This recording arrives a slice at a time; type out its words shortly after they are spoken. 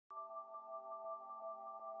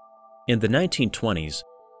In the 1920s,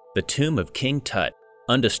 the tomb of King Tut,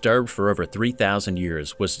 undisturbed for over 3,000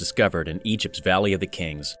 years, was discovered in Egypt's Valley of the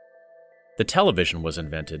Kings. The television was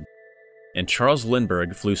invented, and Charles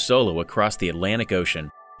Lindbergh flew solo across the Atlantic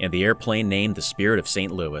Ocean in the airplane named the Spirit of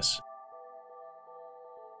St. Louis.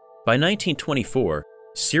 By 1924,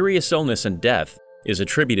 serious illness and death is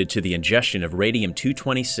attributed to the ingestion of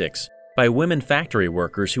radium-226 by women factory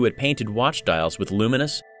workers who had painted watch dials with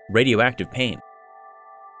luminous, radioactive paint.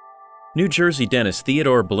 New Jersey dentist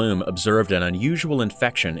Theodore Bloom observed an unusual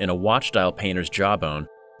infection in a watch dial painter's jawbone,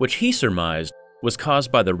 which he surmised was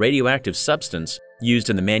caused by the radioactive substance used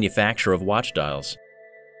in the manufacture of watch dials.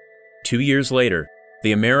 2 years later,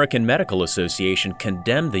 the American Medical Association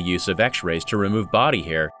condemned the use of X-rays to remove body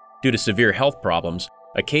hair due to severe health problems,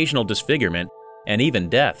 occasional disfigurement, and even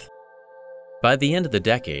death. By the end of the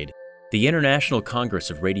decade, the International Congress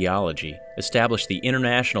of Radiology established the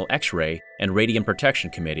International X-ray and Radium Protection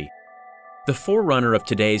Committee, the forerunner of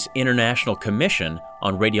today's International Commission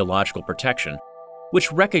on Radiological Protection,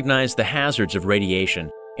 which recognized the hazards of radiation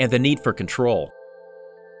and the need for control.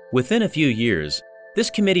 Within a few years, this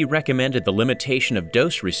committee recommended the limitation of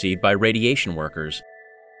dose received by radiation workers.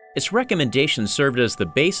 Its recommendations served as the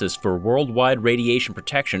basis for worldwide radiation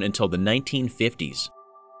protection until the 1950s.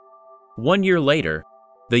 1 year later,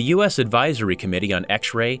 the U.S. Advisory Committee on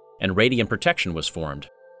X-ray and Radium Protection was formed.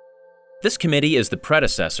 This committee is the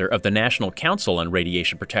predecessor of the National Council on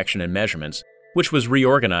Radiation Protection and Measurements, which was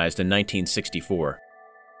reorganized in 1964.